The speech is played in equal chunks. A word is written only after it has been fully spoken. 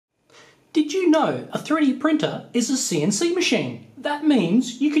Did you know a 3D printer is a CNC machine? That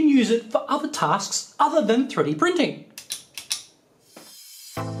means you can use it for other tasks other than 3D printing.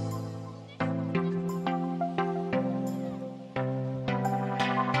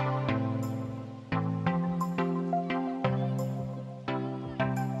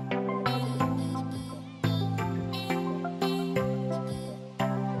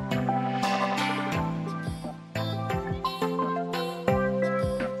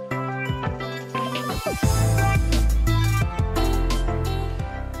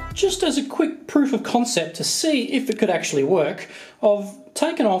 Just as a quick proof of concept to see if it could actually work, I've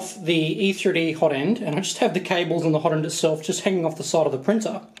taken off the E3D hot end and I just have the cables and the hot end itself just hanging off the side of the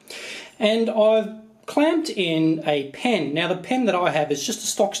printer. And I've clamped in a pen. Now the pen that I have is just a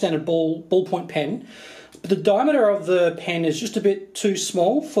stock standard ballpoint pen, but the diameter of the pen is just a bit too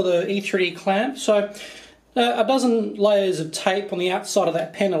small for the E3D clamp. So a dozen layers of tape on the outside of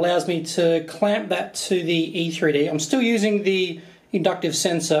that pen allows me to clamp that to the E3D. I'm still using the inductive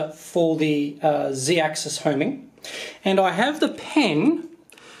sensor for the Z-axis homing, and I have the pen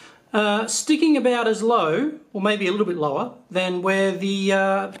sticking about as low, or maybe a little bit lower, than where the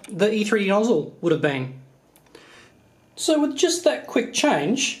E3D nozzle would have been. So with just that quick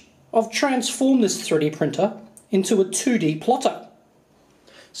change, I've transformed this 3D printer into a 2D plotter.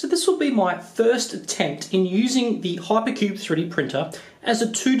 So this will be my first attempt in using the Hypercube 3D printer as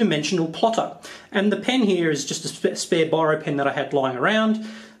a two-dimensional plotter. And the pen here is just a spare biro pen that I had lying around.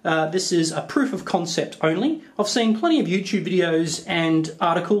 This is a proof of concept only. I've seen plenty of YouTube videos and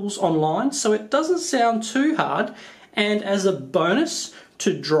articles online, so it doesn't sound too hard. And as a bonus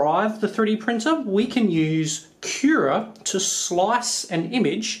to drive the 3D printer, we can use Cura to slice an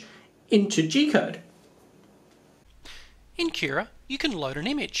image into G-code. In Cura, you can load an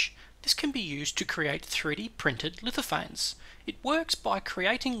image. This can be used to create 3D printed lithophanes. It works by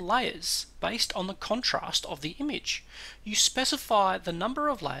creating layers based on the contrast of the image. You specify the number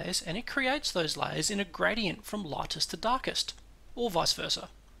of layers and it creates those layers in a gradient from lightest to darkest, or vice versa.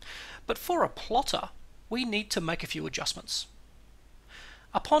 But for a plotter, we need to make a few adjustments.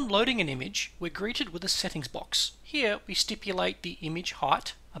 Upon loading an image, we're greeted with a settings box. Here we stipulate the image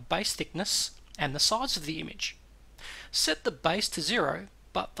height, a base thickness, and the size of the image. Set the base to 0,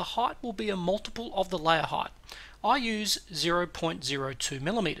 but the height will be a multiple of the layer height. I use 0.02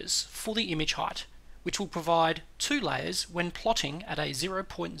 millimeters for the image height, which will provide 2 layers when plotting at a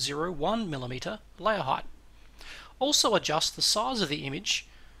 0.01 millimeter layer height. Also adjust the size of the image.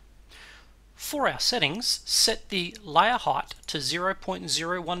 For our settings, set the layer height to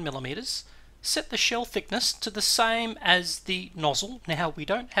 0.01 millimeters. Set the shell thickness to the same as the nozzle. Now we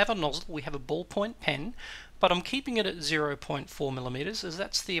don't have a nozzle, we have a ballpoint pen, but I'm keeping it at 0.4 millimeters as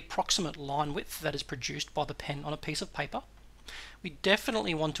that's the approximate line width that is produced by the pen on a piece of paper. We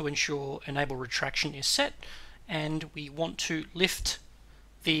definitely want to ensure enable retraction is set, and we want to lift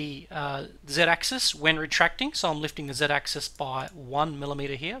the Z-axis when retracting. So I'm lifting the Z-axis by 1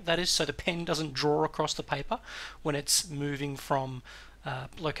 millimeter here. That is so the pen doesn't draw across the paper when it's moving from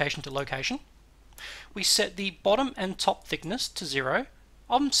location to location. We set the bottom and top thickness to 0.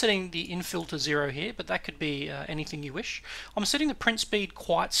 I'm setting the infill to 0 here, but that could be anything you wish. I'm setting the print speed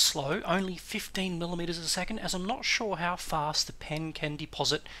quite slow, only 15 millimeters a second, as I'm not sure how fast the pen can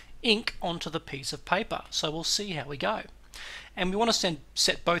deposit ink onto the piece of paper. So we'll see how we go. And we want to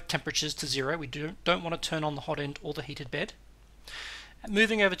set both temperatures to 0. We don't want to turn on the hot end or the heated bed.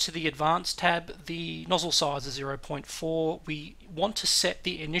 Moving over to the Advanced tab, the nozzle size is 0.4. We want to set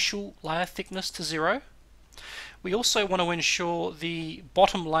the initial layer thickness to 0. We also want to ensure the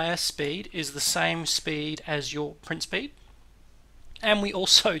bottom layer speed is the same speed as your print speed. And we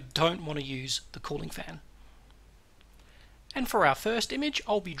also don't want to use the cooling fan. And for our first image,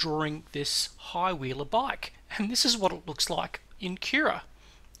 I'll be drawing this high wheeler bike. And this is what it looks like in Cura.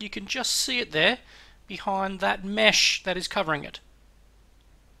 You can just see it there behind that mesh that is covering it.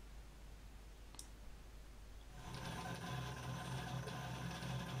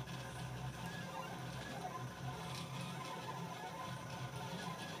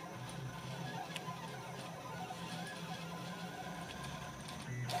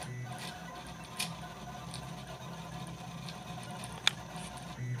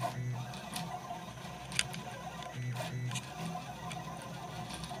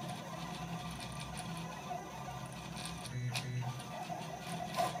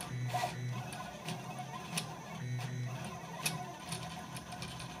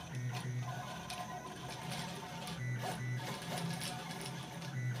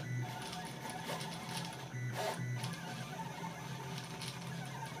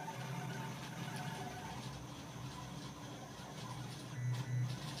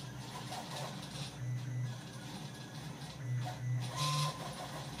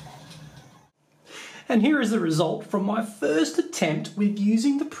 And here is the result from my first attempt with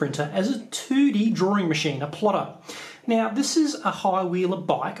using the printer as a 2D drawing machine, a plotter. Now, this is a high-wheeler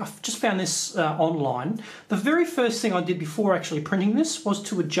bike. I've just found this online. The very first thing I did before actually printing this was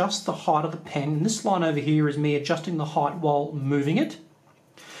to adjust the height of the pen. And this line over here is me adjusting the height while moving it.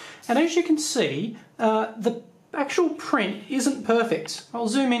 And as you can see, the actual print isn't perfect. I'll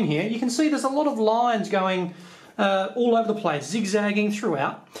zoom in here. You can see there's a lot of lines going all over the place, zigzagging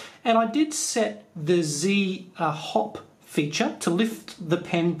throughout. And I did set the Z hop feature to lift the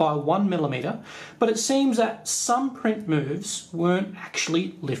pen by 1 millimeter, but it seems that some print moves weren't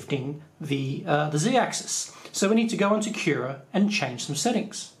actually lifting the Z-axis. So we need to go into Cura and change some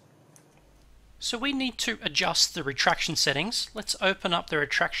settings. So we need to adjust the retraction settings. Let's open up the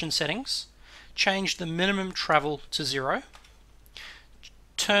retraction settings, change the minimum travel to 0,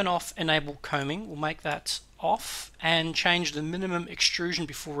 turn off enable combing, we'll make that off, and change the minimum extrusion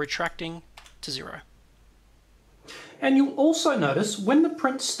before retracting to 0. And you'll also notice when the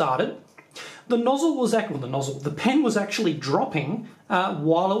print started, the pen was actually dropping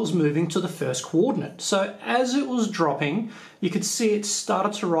while it was moving to the first coordinate. So as it was dropping, you could see it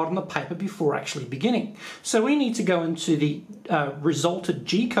started to write on the paper before actually beginning. So we need to go into the resulted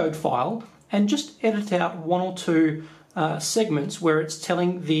G-code file and just edit out 1 or 2 segments where it's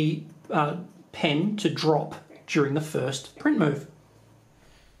telling the pen to drop during the first print move.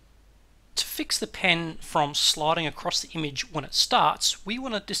 To fix the pen from sliding across the image when it starts, we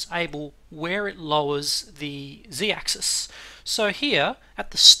want to disable where it lowers the Z-axis. So here,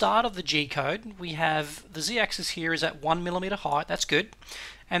 at the start of the G-code, we have the Z-axis here is at 1 millimeter height, that's good.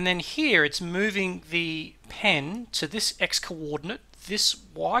 And then here it's moving the pen to this X coordinate, this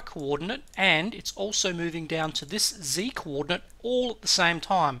Y coordinate, and it's also moving down to this Z coordinate all at the same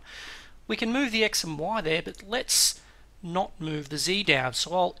time. We can move the X and Y there, but let's not move the Z down,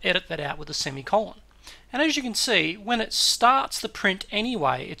 so I'll edit that out with a semicolon. And as you can see, when it starts the print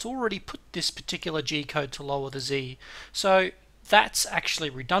anyway, it's already put this particular G-code to lower the Z. So that's actually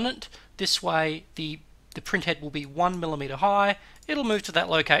redundant. This way the printhead will be 1 millimeter high, it'll move to that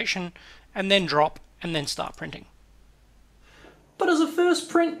location, and then drop, and then start printing. But as a first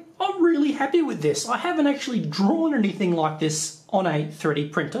print, I'm really happy with this. I haven't actually drawn anything like this on a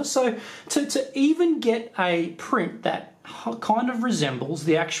 3D printer, so to even get a print that kind of resembles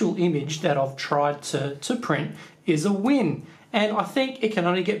the actual image that I've tried to print is a win. And I think it can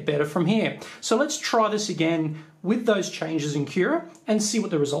only get better from here. So let's try this again with those changes in Cura and see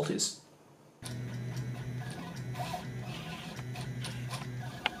what the result is.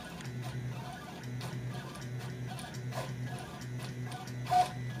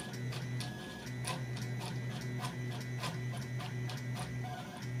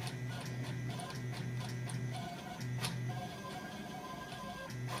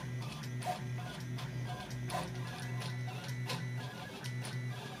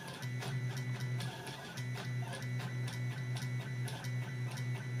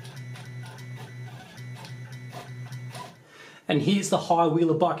 And here's the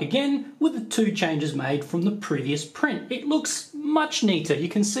high-wheeler bike again with the 2 changes made from the previous print. It looks much neater. You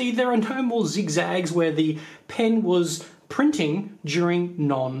can see there are no more zigzags where the pen was printing during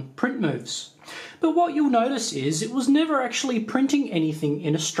non-print moves. But what you'll notice is it was never actually printing anything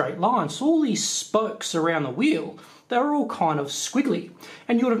in a straight line. So all these spokes around the wheel, they're all kind of squiggly.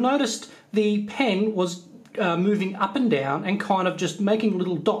 And you would have noticed the pen was moving up and down and kind of just making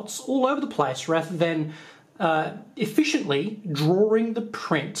little dots all over the place rather than efficiently drawing the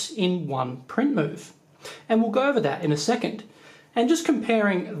print in one print move. And we'll go over that in a second. And just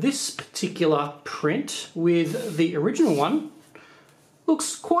comparing this particular print with the original one,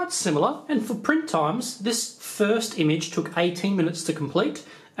 looks quite similar. And for print times, this first image took 18 minutes to complete,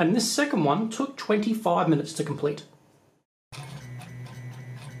 and this second one took 25 minutes to complete.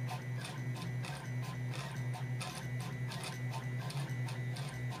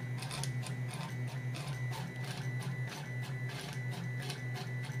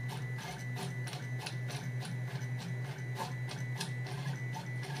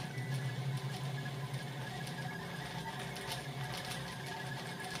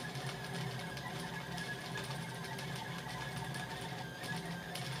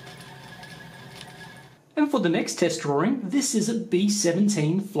 And for the next test drawing, this is a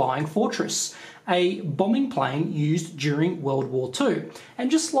B-17 Flying Fortress, a bombing plane used during World War II. And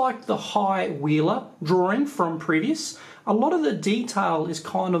just like the high wheeler drawing from previous, a lot of the detail is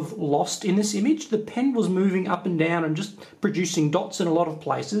kind of lost in this image. The pen was moving up and down and just producing dots in a lot of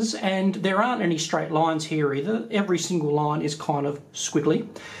places, and there aren't any straight lines here either. Every single line is kind of squiggly.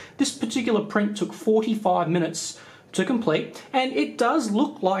 This particular print took 45 minutes to complete, and it does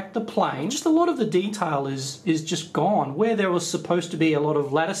look like the plane. Just a lot of the detail is just gone. Where there was supposed to be a lot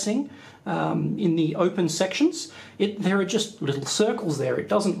of latticing in the open sections, there are just little circles there. It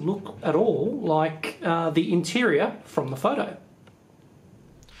doesn't look at all like the interior from the photo.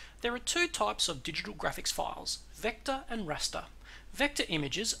 There are two types of digital graphics files, vector and raster. Vector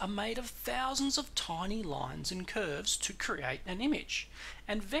images are made of thousands of tiny lines and curves to create an image,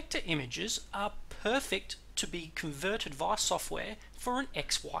 and vector images are perfect to be converted via software for an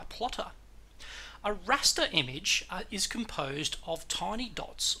XY plotter. A raster image is composed of tiny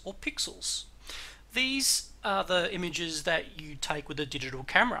dots or pixels. These are the images that you take with a digital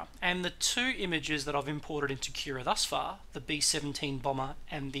camera, and the two images that I've imported into Cura thus far, the B-17 bomber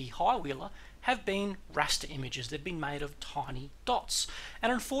and the high wheeler, have been raster images. They've been made of tiny dots,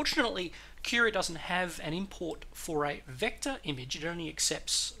 and unfortunately Cura doesn't have an import for a vector image. It only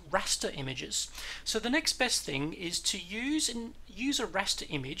accepts raster images. So the next best thing is to use a raster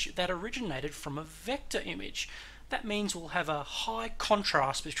image that originated from a vector image. That means we'll have a high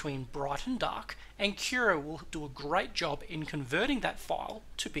contrast between bright and dark, and Cura will do a great job in converting that file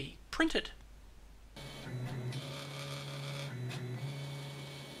to be printed.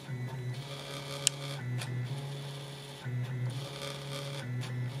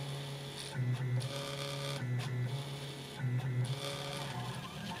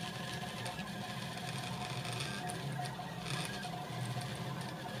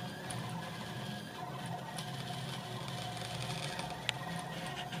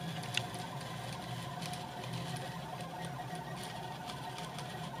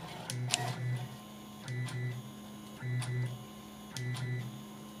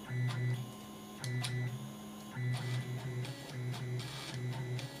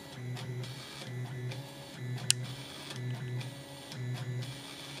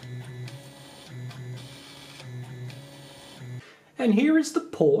 And here is the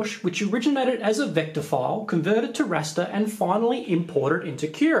Porsche, which originated as a vector file, converted to raster, and finally imported into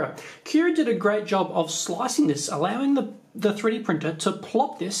Cura. Cura did a great job of slicing this, allowing the 3D printer to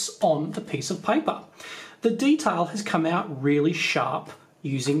plot this on the piece of paper. The detail has come out really sharp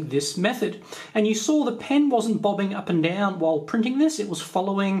using this method. And you saw the pen wasn't bobbing up and down while printing this. It was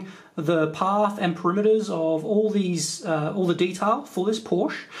following the path and perimeters of all the detail for this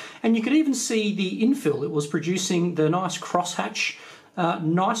Porsche. And you could even see the infill. It was producing the nice crosshatch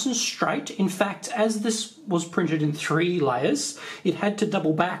nice and straight. In fact, as this was printed in 3 layers, it had to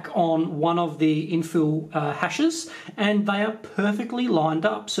double back on one of the infill hashes, and they are perfectly lined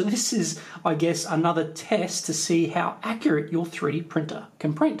up. So this is, I guess, another test to see how accurate your 3D printer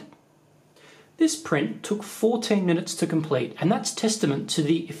can print. This print took 14 minutes to complete, and that's testament to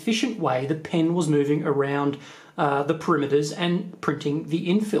the efficient way the pen was moving around the perimeters and printing the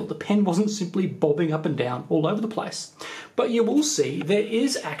infill. The pen wasn't simply bobbing up and down all over the place. But you will see there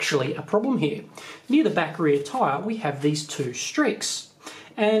is actually a problem here. Near the back rear tyre, we have these 2 streaks.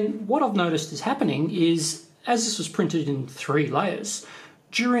 And what I've noticed is happening is, as this was printed in 3 layers,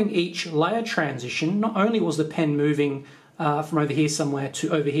 during each layer transition, not only was the pen moving from over here somewhere to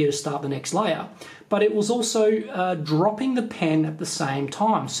over here to start the next layer, but it was also dropping the pen at the same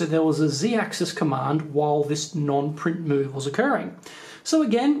time. So there was a Z-axis command while this non-print move was occurring. So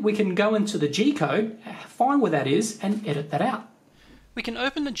again, we can go into the G-code, find where that is, and edit that out. We can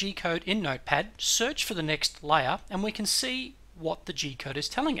open the G-code in Notepad, search for the next layer, and we can see what the G-code is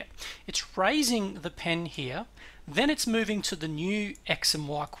telling it. It's raising the pen here, then it's moving to the new X and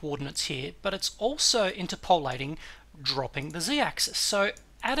Y coordinates here, but it's also interpolating, dropping the Z-axis. So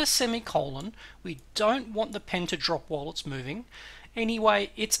at a semicolon, we don't want the pen to drop while it's moving.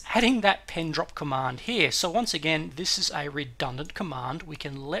 Anyway, it's adding that pen drop command here. So once again, this is a redundant command. We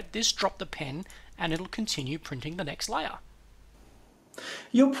can let this drop the pen and it'll continue printing the next layer.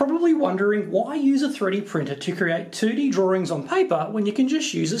 You're probably wondering why use a 3D printer to create 2D drawings on paper when you can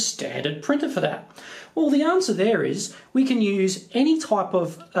just use a standard printer for that? Well, the answer there is we can use any type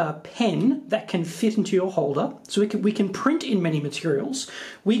of pen that can fit into your holder. So we can print in many materials.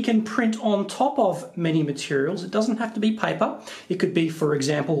 We can print on top of many materials. It doesn't have to be paper. It could be, for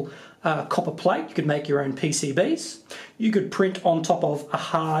example, copper plate. You could make your own PCBs. You could print on top of a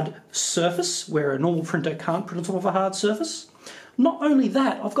hard surface where a normal printer can't print on top of a hard surface. Not only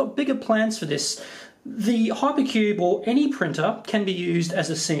that, I've got bigger plans for this. The Hypercube or any printer can be used as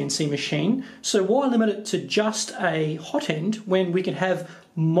a CNC machine, so why limit it to just a hot end when we can have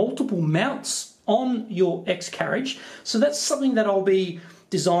multiple mounts on your X carriage? So that's something that I'll be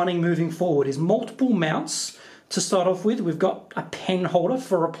designing moving forward, is multiple mounts To start off with, we've got a pen holder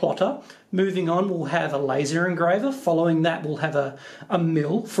for a plotter. Moving on, we'll have a laser engraver. Following that, we'll have a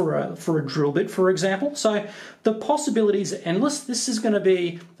mill for a drill bit, for example. So the possibilities are endless. This is going to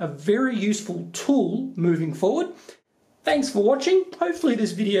be a very useful tool moving forward. Thanks for watching. Hopefully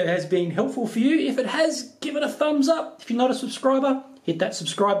this video has been helpful for you. If it has, give it a thumbs up. If you're not a subscriber, hit that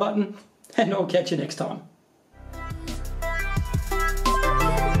subscribe button, and I'll catch you next time.